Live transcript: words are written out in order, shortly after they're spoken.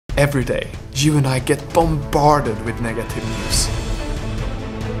Every day, you and I get bombarded with negative news.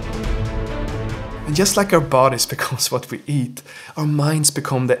 And just like our bodies becomes what we eat, our minds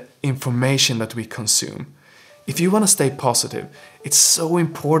become the information that we consume. If you want to stay positive, it's so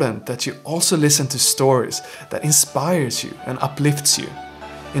important that you also listen to stories that inspires you and uplifts you.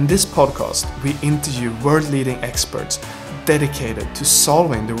 In this podcast, we interview world-leading experts dedicated to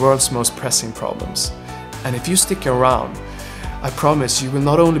solving the world's most pressing problems. And if you stick around, I promise you will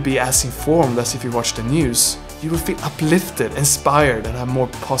not only be as informed as if you watch the news, you will feel uplifted, inspired, and have more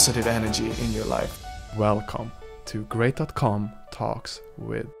positive energy in your life. Welcome to Great.com Talks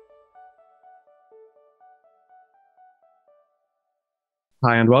with.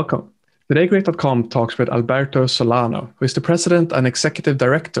 Hi and welcome. Today Great.com talks with Alberto Solano, who is the president and executive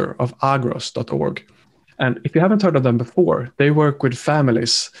director of Agros.org. And if you haven't heard of them before, they work with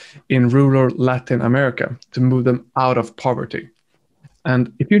families in rural Latin America to move them out of poverty.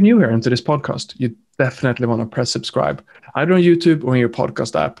 And if you're new here into this podcast, you definitely want to press subscribe, either on YouTube or in your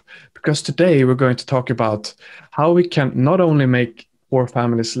podcast app, because today we're going to talk about how we can not only make poor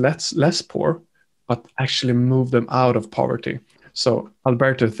families less poor, but actually move them out of poverty. So,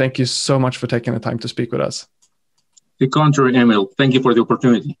 Alberto, thank you so much for taking the time to speak with us. The contrary, Emil. Thank you for the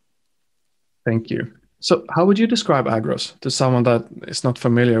opportunity. Thank you. So how would you describe Agros to someone that is not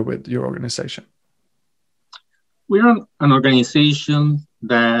familiar with your organization? We're an organization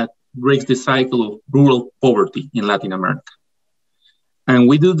that breaks the cycle of rural poverty in Latin America. And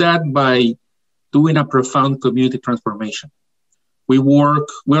we do that by doing a profound community transformation. We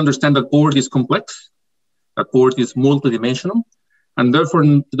understand that poverty is complex, that poverty is multidimensional, and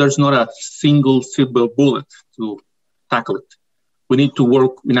therefore there's not a single silver bullet to tackle it. We need to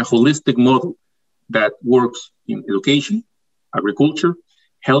work in a holistic model that works in education, agriculture,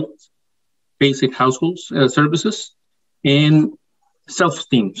 health, basic household services, and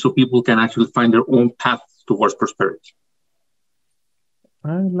self-esteem, so people can actually find their own path towards prosperity.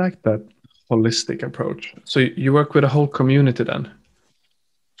 I like that holistic approach. So you work with a whole community then?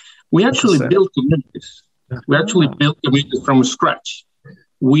 We actually build communities. We actually build communities from scratch.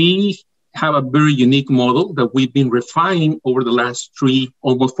 We have a very unique model that we've been refining over the last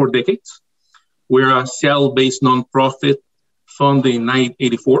almost 4 decades. We're a Seattle-based nonprofit founded in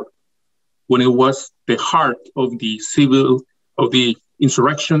 1984, when it was the heart of the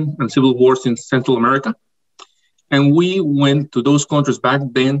insurrection and civil wars in Central America. And we went to those countries back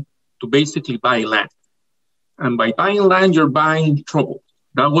then to basically buy land. And by buying land, you're buying trouble.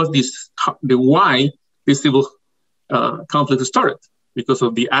 That was the why this civil conflict started, because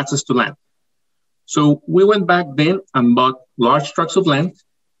of the access to land. So we went back then and bought large tracts of land,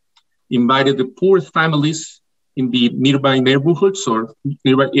 invited the poorest families in the nearby neighborhoods or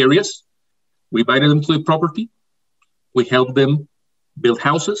nearby areas. We invited them to the property. We helped them build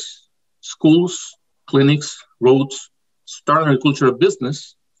houses, schools, clinics, roads, start an agricultural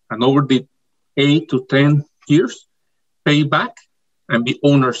business, and over the 8 to 10 years, pay back and be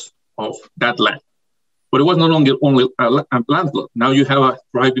owners of that land. But it was not only a landlord. Now you have a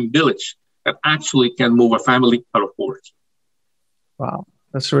thriving village that actually can move a family out of poverty. Wow.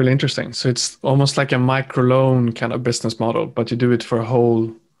 That's really interesting. So it's almost like a microloan kind of business model, but you do it for a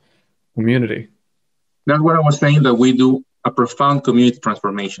whole community. That's what I was saying, that we do a profound community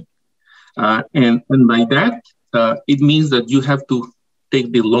transformation. And by that, it means that you have to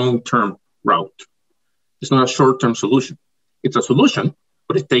take the long-term route. It's not a short-term solution. It's a solution,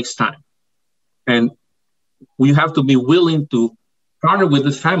 but it takes time. And we have to be willing to partner with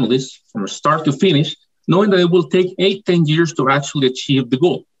the families from start to finish, knowing that it will take 8-10 years to actually achieve the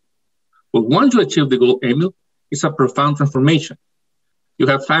goal. But once you achieve the goal, Emil, it's a profound transformation. You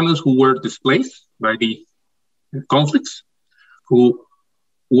have families who were displaced by the conflicts, who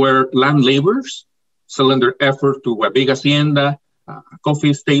were land laborers, selling their effort to a big hacienda, a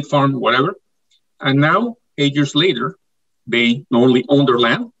coffee state farm, whatever. And now, 8 years later, they not only own their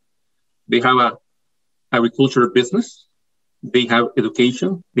land, they have an agricultural business, they have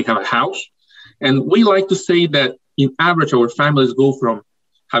education, they have a house. And we like to say that in average, our families go from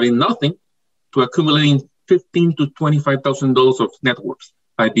having nothing to accumulating $15,000 to $25,000 of net worth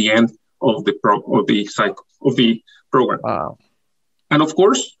by the end of the cycle of the program. Wow. And of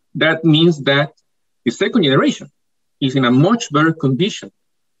course, that means that the second generation is in a much better condition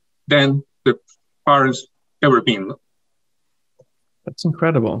than the parents ever been. That's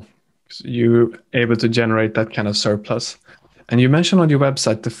incredible. You're able to generate that kind of surplus. And you mentioned on your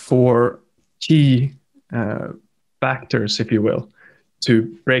website the 4 key factors, if you will,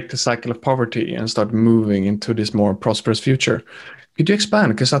 to break the cycle of poverty and start moving into this more prosperous future. Could you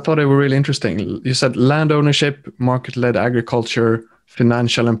expand? Because I thought they were really interesting. You said land ownership, market-led agriculture,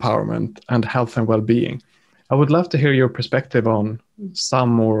 financial empowerment, and health and well-being. I would love to hear your perspective on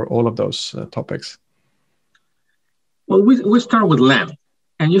some or all of those topics. Well, we start with land.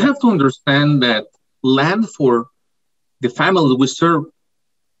 And you have to understand that land for the family we serve,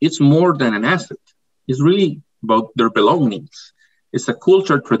 it's more than an asset. It's really about their belongings. It's a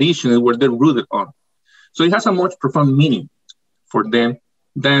culture, tradition where they're rooted on. So it has a much profound meaning for them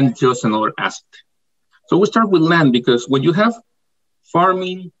than just another asset. So we start with land because when you have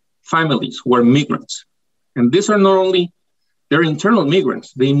farming families who are migrants, and these are not only, they're internal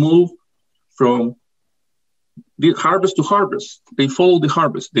migrants, they move from the harvest to harvest. They follow the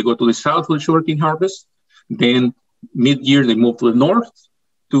harvest. They go to the south for the sugarcane harvest. Then mid-year, they move to the north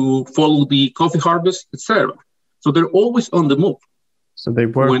to follow the coffee harvest, etc. So they're always on the move. So they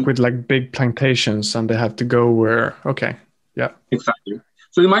work with like big plantations and they have to go where, okay, yeah. Exactly.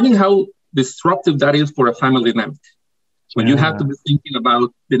 So imagine how disruptive that is for a family dynamic. When you have to be thinking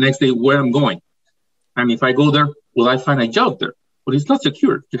about the next day where I'm going. And if I go there, will I find a job there? But it's not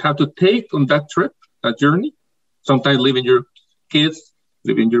secure. You have to take on that trip, that journey, sometimes leaving your kids,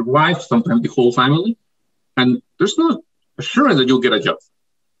 leaving your wife, sometimes the whole family. And there's no assurance that you'll get a job.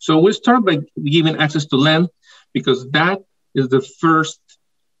 So we start by giving access to land because that is the first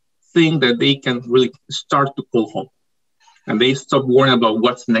thing that they can really start to call home. And they stop worrying about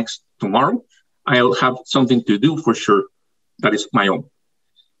what's next tomorrow. I'll have something to do for sure that is my own.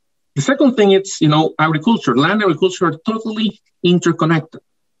 The second thing is, agriculture. Land and agriculture are totally interconnected.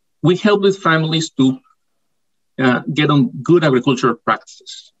 We help these families to get on good agricultural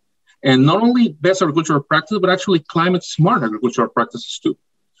practices. And not only best agricultural practices, but actually climate smart agricultural practices too.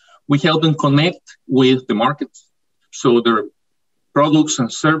 We help them connect with the markets. So their products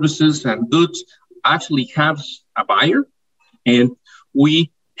and services and goods actually have a buyer. And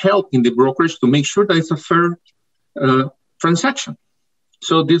we help in the brokerage to make sure that it's a fair transaction.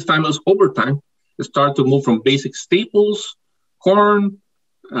 So these families over time start to move from basic staples, corn,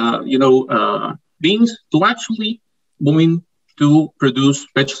 beans, to actually moving to produce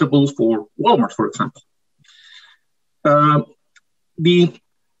vegetables for Walmart, for example.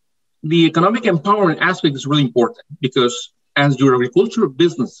 The economic empowerment aspect is really important because as your agricultural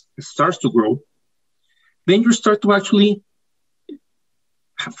business starts to grow, then you start to actually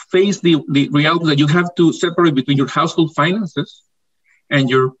face the reality that you have to separate between your household finances and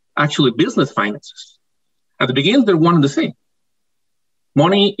your actually business finances. At the beginning, they're one and the same.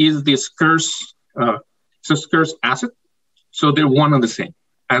 Money is the scarce asset, so they're one and the same.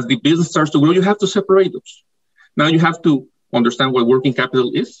 As the business starts to grow, you have to separate those. Now you have to understand what working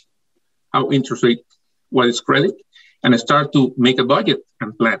capital is, how interest rate, what is credit, and start to make a budget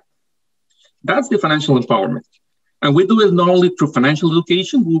and plan. That's the financial empowerment. And we do it not only through financial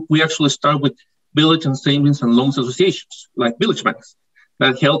education, we actually start with village and savings and loans associations, like village banks,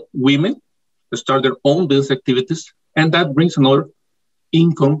 that help women to start their own business activities, and that brings another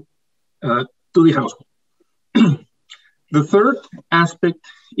income to the household. The third aspect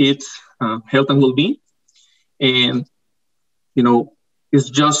is health and well-being. And, it's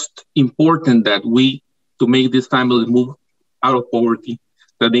just important that to make this family move out of poverty,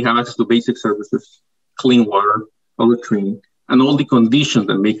 that they have access to basic services, clean water, electricity, and all the conditions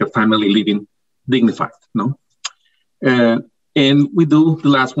that make a family living dignified, and we do the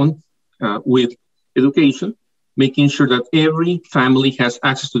last one with education, making sure that every family has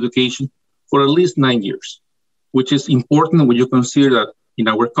access to education for at least 9 years, which is important when you consider that in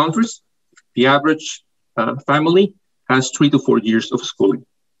our countries, the average family has 3 to 4 years of schooling.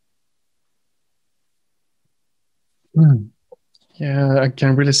 Yeah, I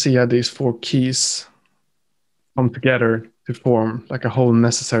can really see how these 4 keys come together to form like a whole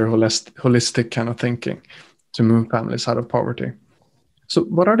necessary holistic kind of thinking to move families out of poverty. So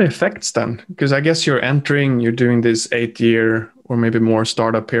what are the effects then? Because I guess you're doing this 8-year or maybe more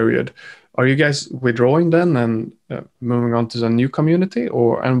startup period. Are you guys withdrawing then and moving on to the new community,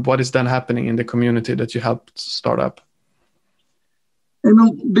 and what is then happening in the community that you helped start up?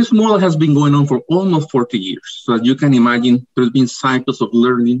 This model has been going on for almost 40 years. So as you can imagine, there's been cycles of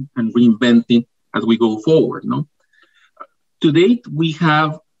learning and reinventing as we go forward. To date, we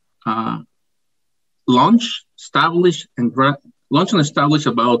have launched and established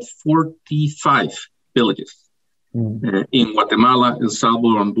about 45 villages in Guatemala, El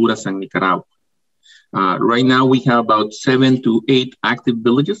Salvador, Honduras, and Nicaragua. Right now, we have about 7 to 8 active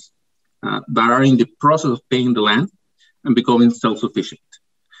villages that are in the process of paying the land and becoming self-sufficient.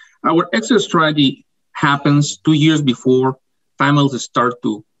 Our exit strategy happens 2 years before families start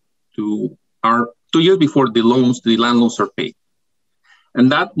 2 years before the land loans are paid.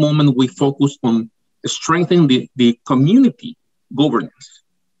 And that moment we focus on strengthening the community governance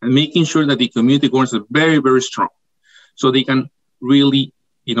and making sure that the community governance is very, very strong, so they can really,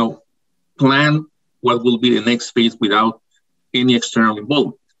 plan what will be the next phase without any external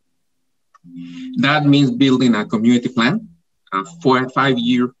involvement. That means building a community plan, a 4 or 5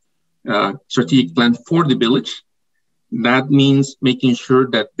 year strategic plan for the village. That means making sure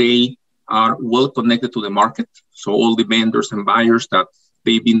that they are well connected to the market. So all the vendors and buyers that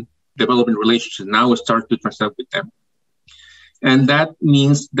they've been developing relationships now start to transact with them. And that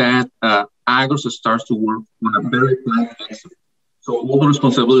means that Agros starts to work on a very planned basis. So all the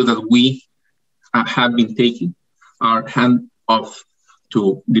responsibilities that we have been taking are hand off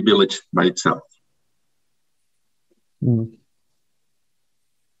to the village by itself.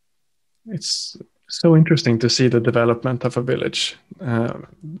 It's so interesting to see the development of a village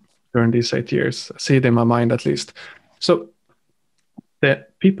during these 8 years. I see it in my mind, at least. So the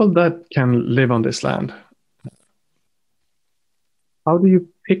people that can live on this land, how do you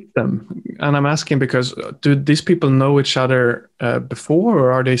pick them? And I'm asking because do these people know each other before,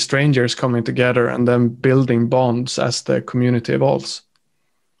 or are they strangers coming together and then building bonds as the community evolves?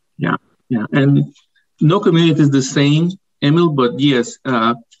 Yeah. And no community is the same, Emil, but yes,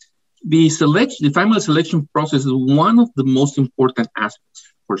 the family selection process is one of the most important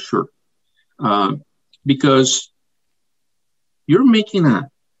aspects, for sure, because you're making a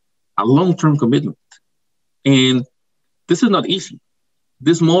long-term commitment, and this is not easy.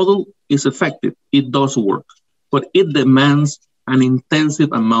 This model is effective. It does work, but it demands an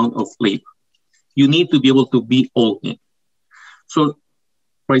intensive amount of labor. You need to be able to be all in. So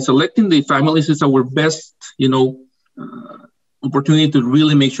by selecting the families is our best, opportunity to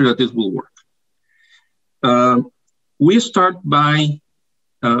really make sure that this will work. We start by,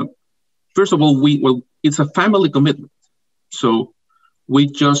 first of all, it's a family commitment. So we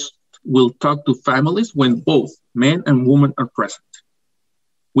just will talk to families when both men and women are present.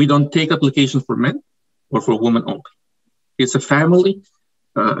 We don't take applications for men or for women only. It's a family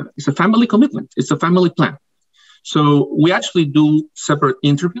commitment. It's a family plan. So we actually do separate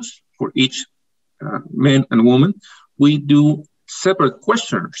interviews for each man and woman. We do separate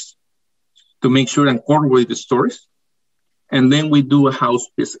questionnaires to make sure and corroborate the stories. And then we do a house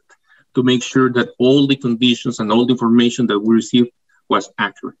visit to make sure that all the conditions and all the information that we received was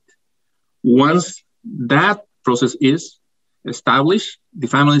accurate. Once that process is established, the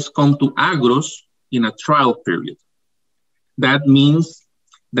families come to Agros in a trial period. That means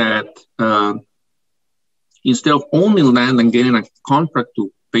that instead of owning land and getting a contract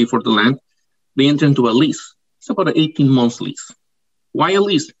to pay for the land, they enter into a lease. It's about an 18-month lease. Why a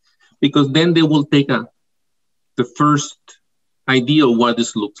lease? Because then they will take the first idea of what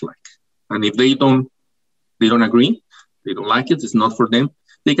this looks like. And if they don't agree, they don't like it, it's not for them,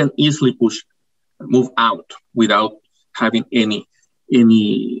 they can easily move out without having any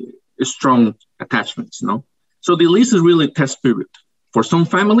strong attachments, So the lease is really a test period. For some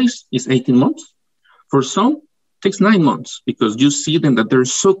families, it's 18 months. For some, it takes 9 months because you see them that they're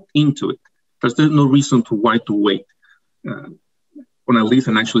sucked into it. Because there's no reason why to wait on a lease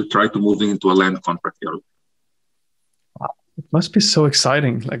and actually try to move into a land contract. It must be so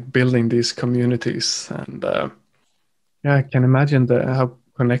exciting, like building these communities. And I can imagine how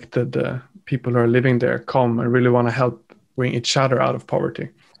connected people who are living there come and really want to help bring each other out of poverty.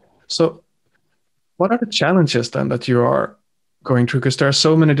 So what are the challenges then that you are going through? Because there are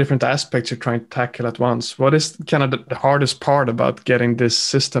so many different aspects you're trying to tackle at once. What is kind of the hardest part about getting this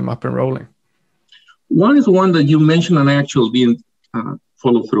system up and rolling? One is one that you mentioned and I actually didn't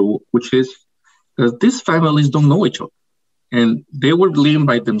follow through, which is that these families don't know each other. And they were living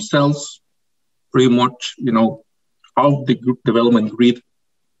by themselves, pretty much, off the group development grid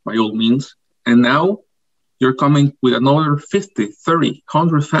by all means. And now you're coming with another 50, 30,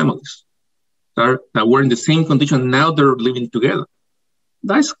 100 families that were in the same condition. Now they're living together.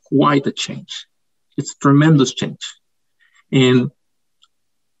 That's quite a change. It's a tremendous change. And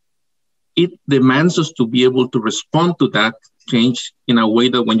it demands us to be able to respond to that change in a way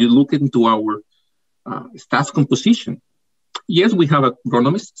that when you look into our staff composition, yes, we have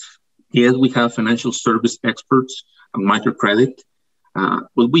agronomists. Yes, we have financial service experts and microcredit.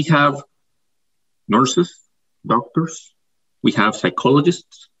 But we have nurses, doctors, we have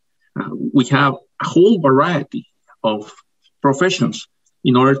psychologists, we have a whole variety of professions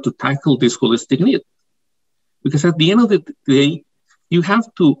in order to tackle this holistic need. Because at the end of the day, you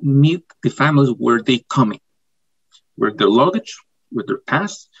have to meet the families where they come in, with their luggage, with their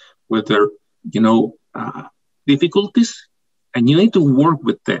tasks, with their, difficulties, and you need to work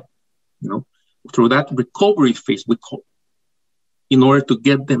with them, through that recovery phase we call, in order to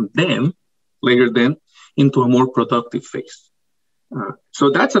get them then, later then, into a more productive phase. So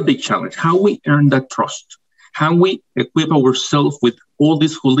that's a big challenge. How we earn that trust, how we equip ourselves with all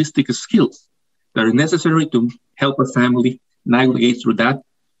these holistic skills that are necessary to help a family navigate through that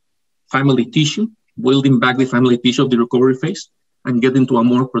family tissue, building back the family tissue of the recovery phase, and get into a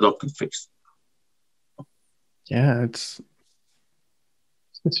more productive phase. Yeah, it's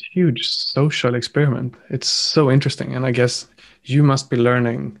a huge social experiment. It's so interesting. And I guess you must be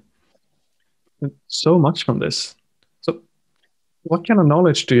learning so much from this. So what kind of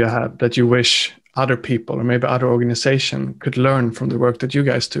knowledge do you have that you wish other people or maybe other organizations could learn from the work that you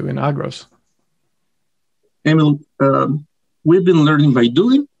guys do in Agros? Emil, we've been learning by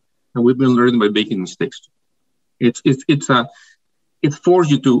doing, and we've been learning by making mistakes. It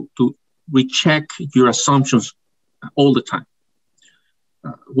forces you to recheck your assumptions all the time.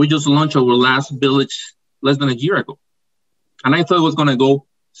 We just launched our last village less than a year ago, and I thought it was going to go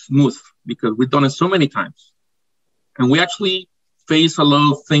smooth because we've done it so many times, and we actually face a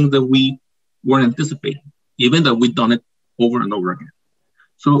lot of things that we weren't anticipating, even that we've done it over and over again.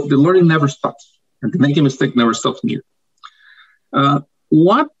 So the learning never stops, and the making mistake never stops neither.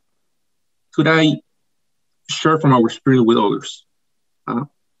 What could I share from our experience with others?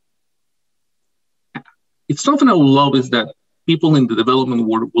 It's something I would love is that people in the development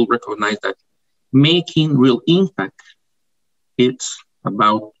world will recognize that making real impact, it's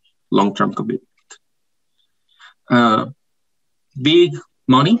about long-term commitment. Big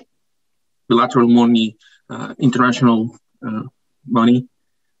money, bilateral money, international money,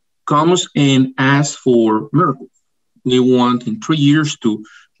 comes and asks for miracles. They want in 3 years to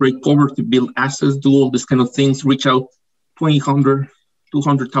break poverty, to build assets, do all these kind of things, reach out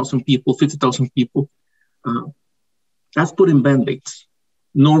 200,000 people, 50,000 people. That's putting band-aids.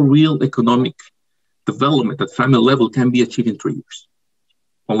 No real economic development at family level can be achieved in 3 years,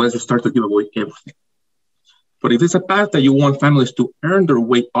 unless you start to give away everything. But if it's a path that you want families to earn their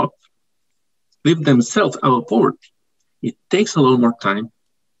way up, live themselves out of poverty, it takes a lot more time,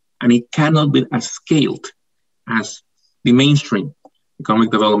 and it cannot be as scaled as the mainstream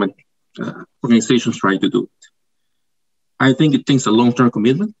economic development organizations try to do it. I think it takes a long-term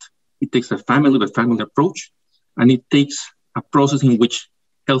commitment. It takes a family-by-family approach, and it takes a process in which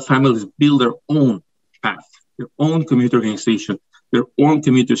help families build their own path, their own community organization, their own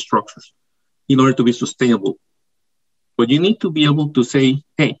community structures in order to be sustainable. But you need to be able to say,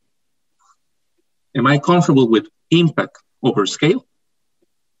 hey, am I comfortable with impact over scale?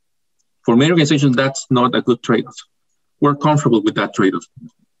 For many organizations, that's not a good trade-off. We're comfortable with that trade-off.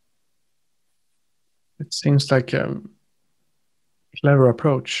 It seems like a clever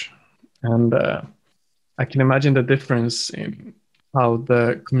approach. And I can imagine the difference in how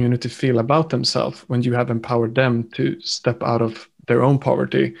the community feel about themselves when you have empowered them to step out of their own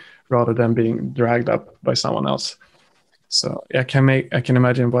poverty rather than being dragged up by someone else. So I can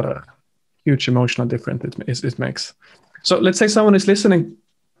imagine what a huge emotional difference it makes. So let's say someone is listening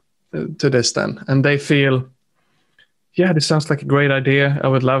to this then, and they feel, yeah, this sounds like a great idea. I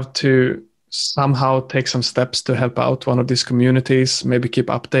would love to somehow take some steps to help out one of these communities, maybe keep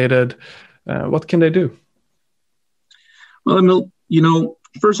updated. What can they do? Well, Emil,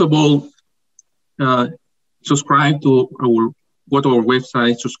 first of all, subscribe to go to our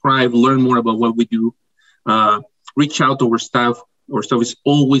website, subscribe, learn more about what we do, reach out to our staff. Our staff is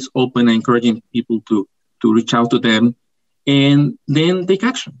always open and encouraging people to reach out to them, and then take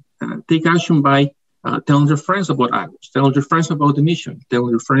action. Take action by telling your friends about Agros, telling your friends about the mission, telling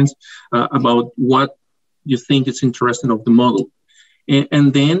your friends about what you think is interesting of the model.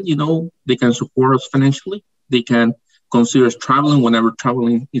 And then, they can support us financially. They can consider traveling whenever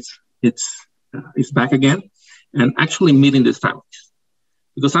traveling is back again, and actually meeting these families.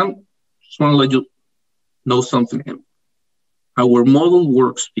 Because I just want to let you know something. Our model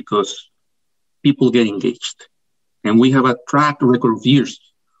works because people get engaged. And we have a track record of years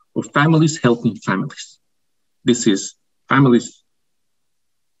of families helping families. This is families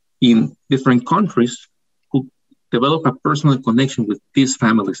in different countries who develop a personal connection with these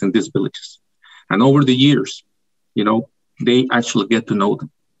families in these villages. And over the years, they actually get to know them.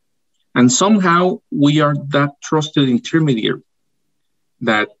 And somehow we are that trusted intermediary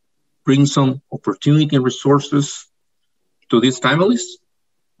that brings some opportunity and resources to these families.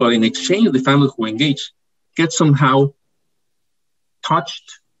 But in exchange, the families who engage get somehow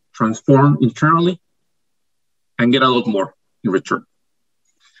touched, transformed internally, and get a lot more in return.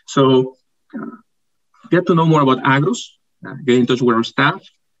 So get to know more about Agros, get in touch with our staff,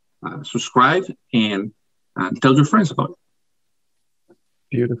 subscribe, and tell your friends about it.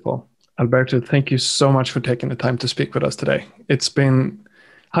 Beautiful. Alberto, thank you so much for taking the time to speak with us today. It's been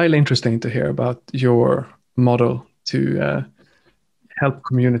highly interesting to hear about your model to help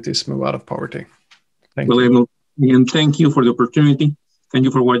communities move out of poverty. Thank you. you. Again, thank you for the opportunity. Thank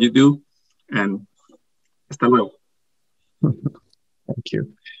you for what you do. And hasta luego. Thank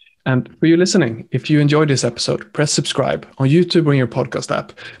you. And for you listening, if you enjoyed this episode, press subscribe on YouTube or in your podcast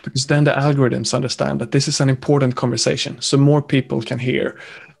app, because then the algorithms understand that this is an important conversation, so more people can hear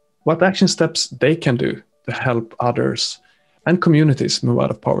what action steps they can do to help others and communities move out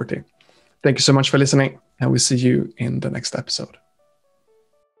of poverty. Thank you so much for listening, and we'll see you in the next episode.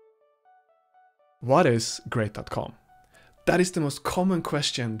 What is great.com? That is the most common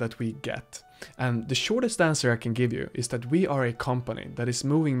question that we get. And the shortest answer I can give you is that we are a company that is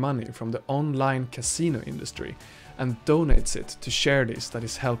moving money from the online casino industry and donates it to charities that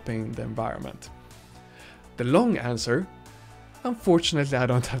is helping the environment. The long answer, unfortunately, I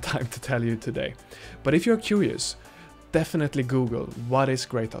don't have time to tell you today. But if you're curious, definitely Google what is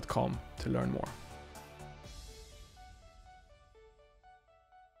great.com to learn more.